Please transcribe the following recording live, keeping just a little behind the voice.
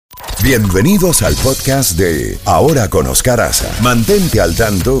Bienvenidos al podcast de Ahora con Oscar Aza. Mantente al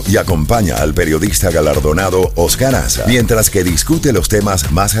tanto y acompaña al periodista galardonado Oscar Aza mientras que discute los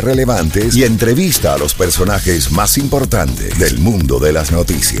temas más relevantes y entrevista a los personajes más importantes del mundo de las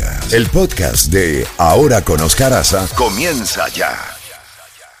noticias. El podcast de Ahora con Oscar Aza comienza ya.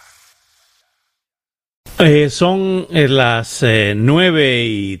 Son las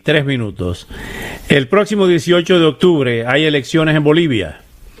 9:03. El próximo 18 de octubre hay elecciones en Bolivia.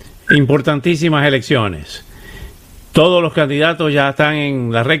 Importantísimas elecciones. Todos los candidatos ya están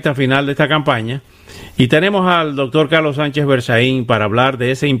en la recta final de esta campaña y tenemos al doctor Carlos Sánchez Berzain para hablar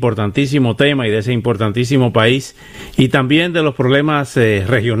de ese importantísimo tema y de ese importantísimo país y también de los problemas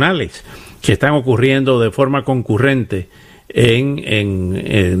regionales que están ocurriendo de forma concurrente en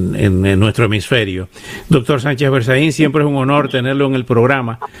nuestro hemisferio. Doctor Sánchez Berzain, siempre es un honor tenerlo en el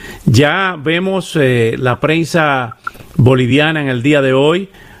programa. Ya vemos la prensa boliviana en el día de hoy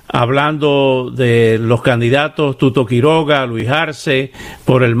hablando de los candidatos Tuto Quiroga, Luis Arce,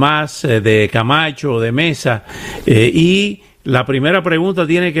 por el MAS, de Camacho, de Mesa, y la primera pregunta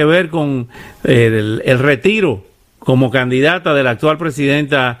tiene que ver con el retiro como candidata de la actual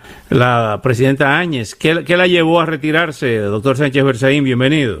presidenta, la presidenta Áñez. ¿Qué la llevó a retirarse, doctor Sánchez Berzain?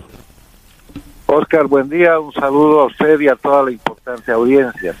 Bienvenido. Oscar, buen día, un saludo a usted y a toda la importante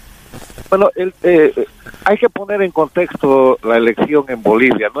audiencia. Bueno, hay que poner en contexto la elección en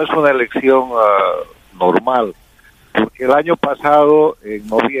Bolivia. No es una elección normal, porque el año pasado, en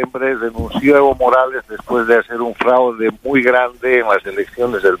noviembre, renunció Evo Morales después de hacer un fraude muy grande en las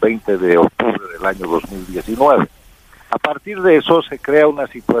elecciones del 20 de octubre del año 2019. A partir de eso se crea una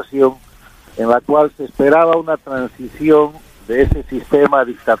situación en la cual se esperaba una transición de ese sistema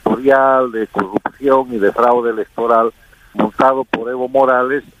dictatorial de corrupción y de fraude electoral montado por Evo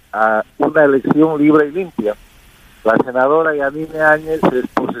Morales a una elección libre y limpia. La senadora Yanine Áñez es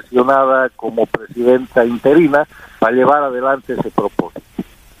posesionada como presidenta interina para llevar adelante ese propósito.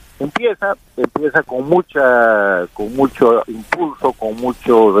 Empieza con mucho impulso, con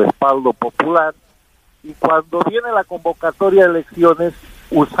mucho respaldo popular, y cuando viene la convocatoria de elecciones,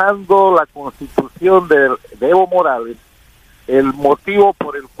 usando la constitución de Evo Morales, el motivo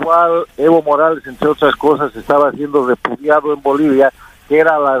por el cual Evo Morales, entre otras cosas, estaba siendo repudiado en Bolivia, que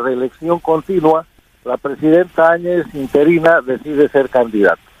era la reelección continua, la presidenta Áñez interina decide ser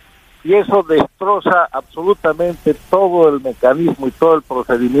candidata. Y eso destroza absolutamente todo el mecanismo y todo el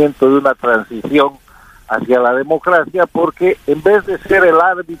procedimiento de una transición hacia la democracia, porque en vez de ser el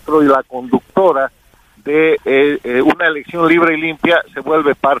árbitro y la conductora de una elección libre y limpia, se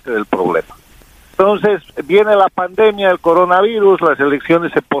vuelve parte del problema. Entonces viene la pandemia del coronavirus, las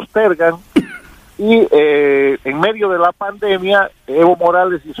elecciones se postergan, y en medio de la pandemia, Evo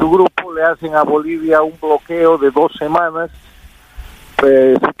Morales y su grupo le hacen a Bolivia un bloqueo de 2 semanas,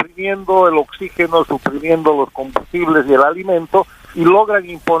 suprimiendo el oxígeno, suprimiendo los combustibles y el alimento, y logran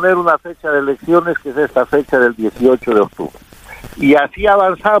imponer una fecha de elecciones que es esta fecha del 18 de octubre. Y así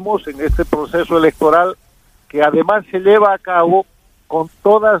avanzamos en este proceso electoral que además se lleva a cabo con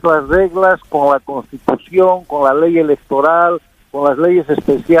todas las reglas, con la Constitución, con la ley electoral, con las leyes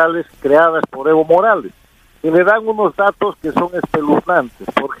especiales creadas por Evo Morales, que le dan unos datos que son espeluznantes.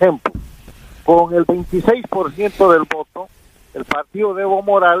 Por ejemplo, con el 26% del voto, el partido de Evo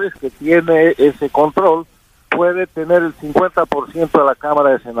Morales, que tiene ese control, puede tener el 50% de la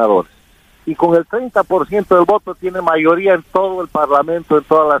Cámara de Senadores. Y con el 30% del voto tiene mayoría en todo el Parlamento, en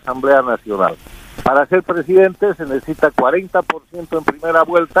toda la Asamblea Nacional. Para ser presidente se necesita 40% en primera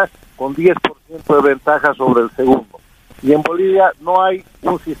vuelta, con 10% de ventaja sobre el segundo. Y en Bolivia no hay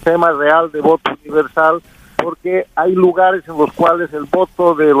un sistema real de voto universal, porque hay lugares en los cuales el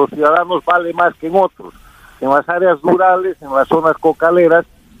voto de los ciudadanos vale más que en otros. En las áreas rurales, en las zonas cocaleras,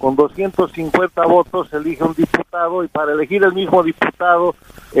 con 250 votos se elige un diputado, y para elegir el mismo diputado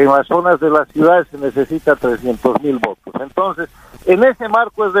en las zonas de las ciudades se necesita 300,000 votos. Entonces, en ese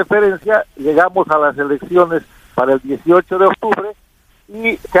marco de referencia, llegamos a las elecciones para el 18 de octubre,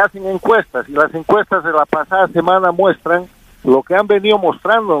 y se hacen encuestas, y las encuestas de la pasada semana muestran lo que han venido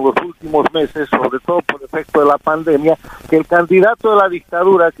mostrando en los últimos meses, sobre todo por efecto de la pandemia, que el candidato de la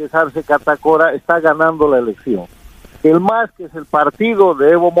dictadura, que es Arce Catacora, está ganando la elección. El MAS, que es el partido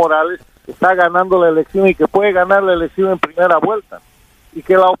de Evo Morales, está ganando la elección y que puede ganar la elección en primera vuelta. Y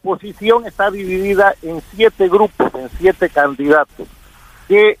que la oposición está dividida en 7 grupos, en 7 candidatos,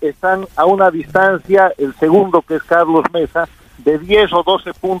 que están a una distancia, el segundo, que es Carlos Mesa, de 10 o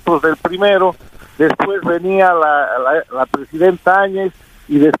 12 puntos del primero. Después venía la presidenta Áñez,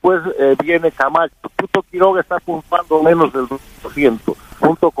 y después viene Camacho. Tuto Quiroga está puntuando menos del 2%,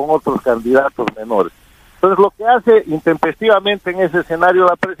 junto con otros candidatos menores. Entonces lo que hace intempestivamente en ese escenario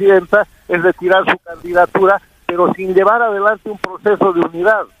la presidenta es retirar su candidatura, pero sin llevar adelante un proceso de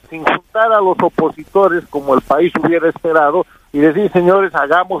unidad, sin juntar a los opositores como el país hubiera esperado y decir, señores,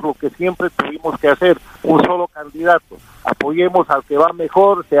 hagamos lo que siempre tuvimos que hacer, un solo candidato, apoyemos al que va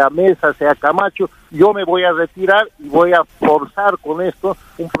mejor, sea Mesa, sea Camacho, yo me voy a retirar y voy a forzar con esto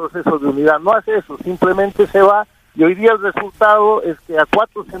un proceso de unidad. No hace eso, simplemente se va, y hoy día el resultado es que a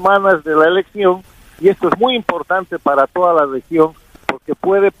 4 semanas de la elección, y esto es muy importante para toda la región, porque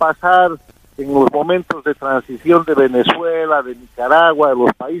puede pasar en los momentos de transición de Venezuela, de Nicaragua, de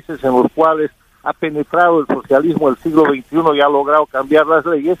los países en los cuales ha penetrado el socialismo del siglo XXI y ha logrado cambiar las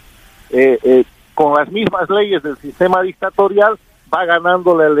leyes, con las mismas leyes del sistema dictatorial, va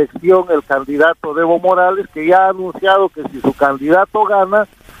ganando la elección el candidato Evo Morales, que ya ha anunciado que si su candidato gana,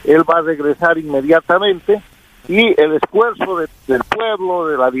 él va a regresar inmediatamente, y el esfuerzo del pueblo,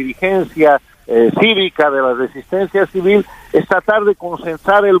 de la dirigencia cívica, de la resistencia civil, es tratar de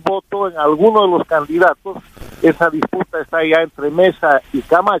concentrar el voto en alguno de los candidatos. Esa disputa está ya entre Mesa y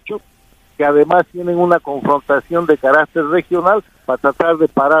Camacho, que además tienen una confrontación de carácter regional para tratar de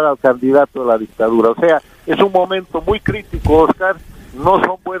parar al candidato de la dictadura. O sea, es un momento muy crítico, Oscar, no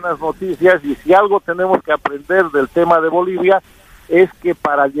son buenas noticias, y si algo tenemos que aprender del tema de Bolivia es que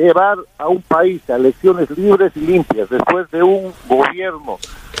para llevar a un país a elecciones libres y limpias, después de un gobierno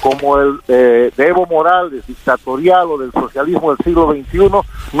como el de Evo Morales, dictatorial, o del socialismo del siglo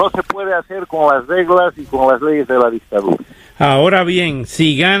XXI, no se puede hacer con las reglas y con las leyes de la dictadura. Ahora bien,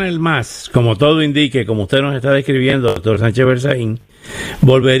 si gana el MAS, como todo indique, como usted nos está describiendo, doctor Sánchez Berzain,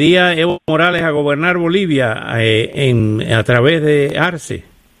 ¿volvería Evo Morales a gobernar Bolivia a través de Arce?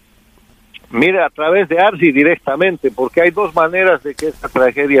 Mire, a través de Arce directamente, porque hay dos maneras de que esta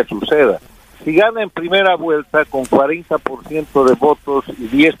tragedia suceda. Si gana en primera vuelta con 40% de votos y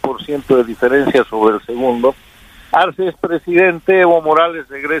 10% de diferencia sobre el segundo, Arce es presidente, Evo Morales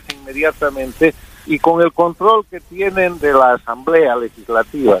regresa inmediatamente, y con el control que tienen de la Asamblea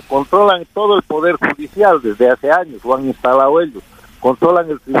Legislativa, controlan todo el Poder Judicial desde hace años, lo han instalado ellos,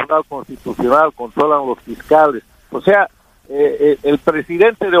 controlan el Tribunal Constitucional, controlan los fiscales, o sea, el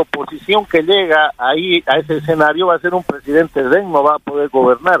presidente de oposición que llega ahí a ese escenario va a ser un presidente no va a poder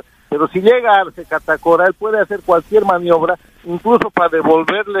gobernar. Pero si llega a Arce Catacora, él puede hacer cualquier maniobra, incluso para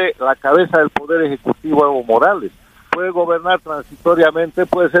devolverle la cabeza del Poder Ejecutivo a Evo Morales. Puede gobernar transitoriamente,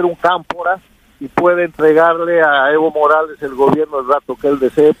 puede ser un cámpora y puede entregarle a Evo Morales el gobierno el rato que él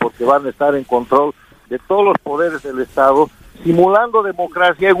desee, porque van a estar en control de todos los poderes del Estado, simulando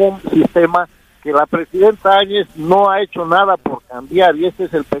democracia en un sistema que la presidenta Áñez no ha hecho nada por cambiar, y este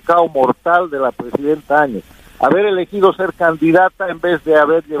es el pecado mortal de la presidenta Áñez. Haber elegido ser candidata en vez de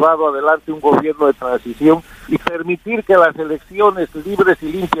haber llevado adelante un gobierno de transición y permitir que las elecciones libres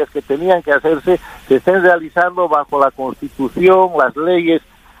y limpias que tenían que hacerse se estén realizando bajo la Constitución, las leyes,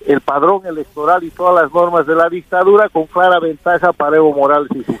 el padrón electoral y todas las normas de la dictadura, con clara ventaja para Evo Morales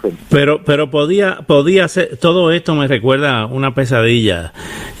y su gente. Pero podía ser, todo esto me recuerda una pesadilla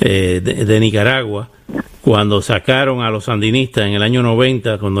de Nicaragua, cuando sacaron a los sandinistas en el año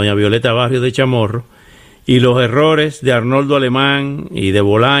 90 con doña Violeta Barrios de Chamorro, y los errores de Arnoldo Alemán y de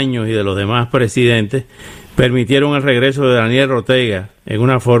Bolaños y de los demás presidentes permitieron el regreso de Daniel Ortega en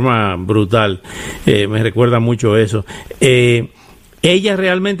una forma brutal. Me recuerda mucho eso. ¿Ella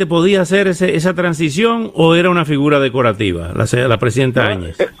realmente podía hacer esa transición o era una figura decorativa, la presidenta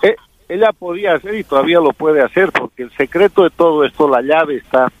Áñez? Ella podía hacer y todavía lo puede hacer, porque el secreto de todo esto, la llave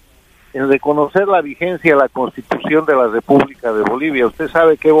está en reconocer la vigencia de la Constitución de la República de Bolivia. Usted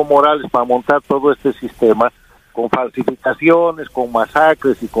sabe que Evo Morales, para montar todo este sistema, con falsificaciones, con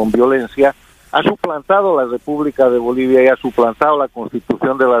masacres y con violencia, ha suplantado la República de Bolivia y ha suplantado la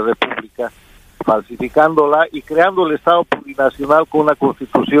Constitución de la República, falsificándola y creando el Estado plurinacional con una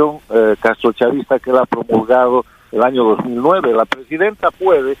Constitución castrochavista que él ha promulgado el año 2009. La presidenta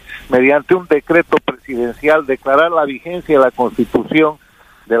puede, mediante un decreto presidencial, declarar la vigencia de la Constitución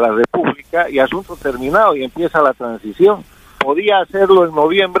de la República y asunto terminado, y empieza la transición. Podía hacerlo en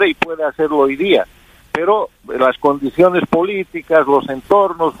noviembre y puede hacerlo hoy día, pero las condiciones políticas, los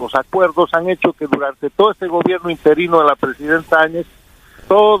entornos, los acuerdos han hecho que durante todo este gobierno interino de la presidenta Áñez,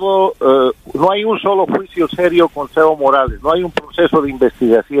 no hay un solo juicio serio contra Evo Morales, no hay un proceso de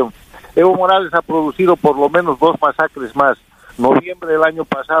investigación. Evo Morales ha producido por lo menos 2 masacres más, noviembre del año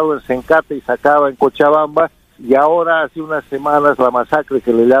pasado en Sencate y Sacaba en Cochabamba, y ahora hace unas semanas la masacre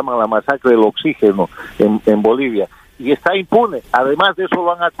que le llaman la masacre del oxígeno en Bolivia, y está impune. Además de eso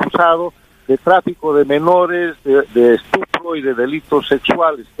lo han acusado de tráfico de menores, de estupro y de delitos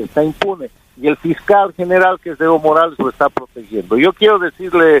sexuales, está impune. y el fiscal general, que es Evo Morales, lo está protegiendo. Yo quiero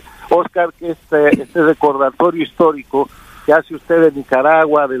decirle, Oscar, que este recordatorio histórico que hace usted de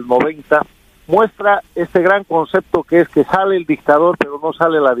Nicaragua del 90 muestra este gran concepto que es que sale el dictador, pero no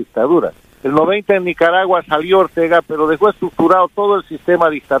sale la dictadura. El 90 en Nicaragua salió Ortega, pero dejó estructurado todo el sistema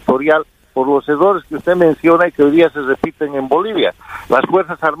dictatorial por los errores que usted menciona y que hoy día se repiten en Bolivia. Las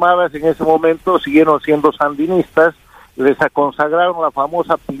Fuerzas Armadas en ese momento siguieron siendo sandinistas, les consagraron la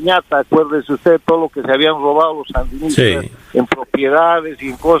famosa piñata, acuérdese usted de todo lo que se habían robado los sandinistas en propiedades y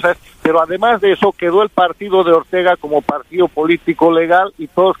en cosas, pero además de eso quedó el partido de Ortega como partido político legal y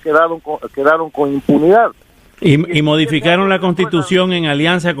todos quedaron con impunidad. Y modificaron la Constitución en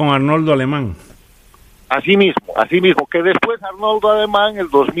alianza con Arnoldo Alemán. Así mismo, que después Arnoldo Alemán, el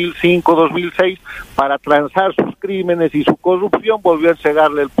 2005-2006, para transar sus crímenes y su corrupción, volvió a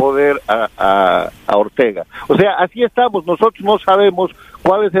entregarle el poder a Ortega. O sea, así estamos, nosotros no sabemos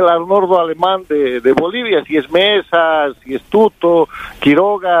cuál es el Arnoldo Alemán de Bolivia, si es Mesa, si es Tuto,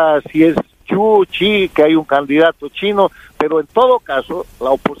 Quiroga, si es Chi, que hay un candidato chino, pero en todo caso,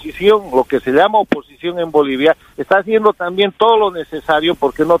 la oposición, lo que se llama oposición en Bolivia, está haciendo también todo lo necesario,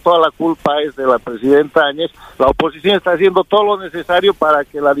 porque no toda la culpa es de la presidenta Áñez, la oposición está haciendo todo lo necesario para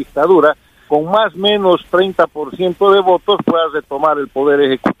que la dictadura, con más o menos 30% de votos, pueda retomar el poder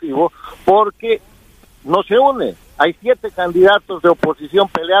ejecutivo, porque no se une. Hay 7 candidatos de oposición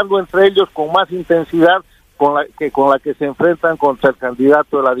peleando entre ellos con más intensidad con la que se enfrentan contra el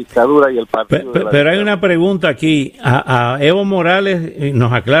candidato de la dictadura y el partido. Pero hay una pregunta aquí. A Evo Morales,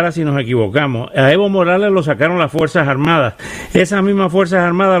 nos aclara si nos equivocamos, a Evo Morales lo sacaron las Fuerzas Armadas. Esas mismas Fuerzas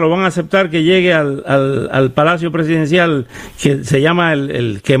Armadas lo van a aceptar que llegue al Palacio Presidencial, que se llama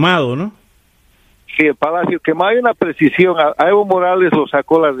el Quemado, ¿no? Sí, el Palacio Quemado. Hay una precisión. A Evo Morales lo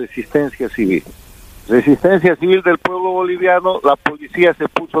sacó la resistencia civil. Resistencia civil del pueblo boliviano, la policía se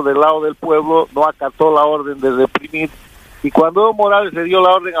puso del lado del pueblo, no acató la orden de reprimir, y cuando Evo Morales le dio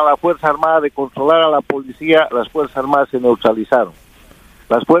la orden a la Fuerza Armada de controlar a la policía, las Fuerzas Armadas se neutralizaron.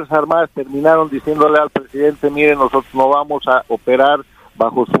 Las Fuerzas Armadas terminaron diciéndole al presidente, mire, nosotros no vamos a operar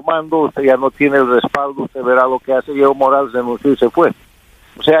bajo su mando, usted ya no tiene el respaldo, usted verá lo que hace, y Evo Morales renunció y se fue.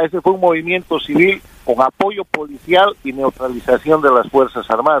 O sea, ese fue un movimiento civil con apoyo policial y neutralización de las Fuerzas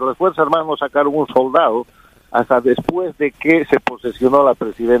Armadas. Las Fuerzas Armadas no sacaron un soldado hasta después de que se posesionó la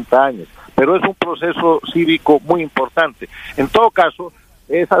presidenta Áñez. Pero es un proceso cívico muy importante. En todo caso,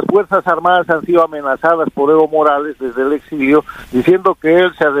 esas Fuerzas Armadas han sido amenazadas por Evo Morales desde el exilio, diciendo que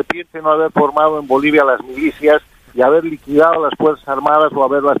él se arrepiente de no haber formado en Bolivia las milicias y haber liquidado las Fuerzas Armadas o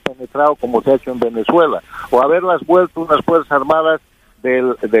haberlas penetrado como se ha hecho en Venezuela, o haberlas vuelto unas Fuerzas Armadas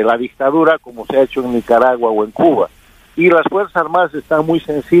de la dictadura como se ha hecho en Nicaragua o en Cuba. Y las Fuerzas Armadas están muy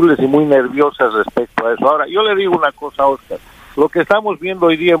sensibles y muy nerviosas respecto a eso. Ahora, yo le digo una cosa, Oscar, lo que estamos viendo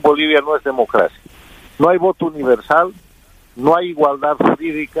hoy día en Bolivia no es democracia. No hay voto universal, no hay igualdad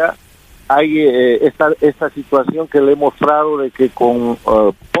jurídica, hay esta situación que le he mostrado de que con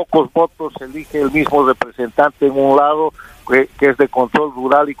pocos votos se elige el mismo representante en un lado, que es de control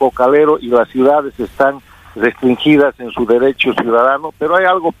rural y cocalero, y las ciudades están restringidas en su derecho ciudadano, pero hay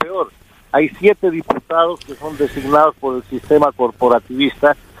algo peor. Hay 7 diputados que son designados por el sistema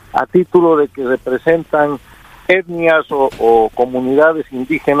corporativista a título de que representan etnias o comunidades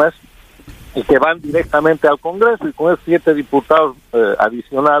indígenas y que van directamente al Congreso, y con esos 7 diputados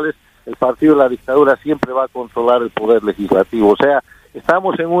adicionales el partido de la dictadura siempre va a controlar el poder legislativo. O sea,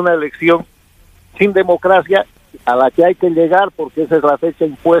 estamos en una elección sin democracia a la que hay que llegar, porque esa es la fecha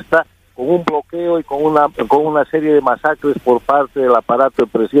impuesta, con un bloqueo y con una serie de masacres por parte del aparato de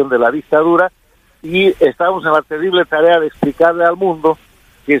presión de la dictadura, y estamos en la terrible tarea de explicarle al mundo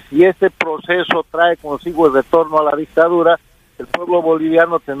que si este proceso trae consigo el retorno a la dictadura, el pueblo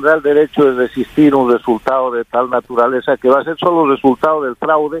boliviano tendrá el derecho de resistir un resultado de tal naturaleza, que va a ser solo el resultado del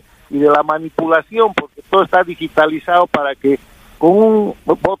fraude y de la manipulación, porque todo está digitalizado para que con un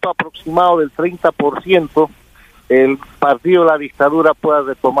voto aproximado del 30%, el partido de la dictadura pueda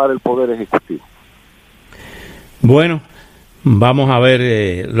retomar el poder ejecutivo. Bueno, vamos a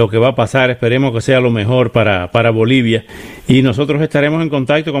ver lo que va a pasar. Esperemos que sea lo mejor para Bolivia, y nosotros estaremos en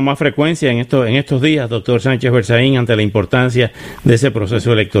contacto con más frecuencia en estos días, doctor Sánchez Berzain, ante la importancia de ese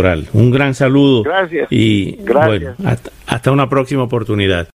proceso electoral. Un gran saludo. Gracias. Y gracias. Bueno, hasta una próxima oportunidad.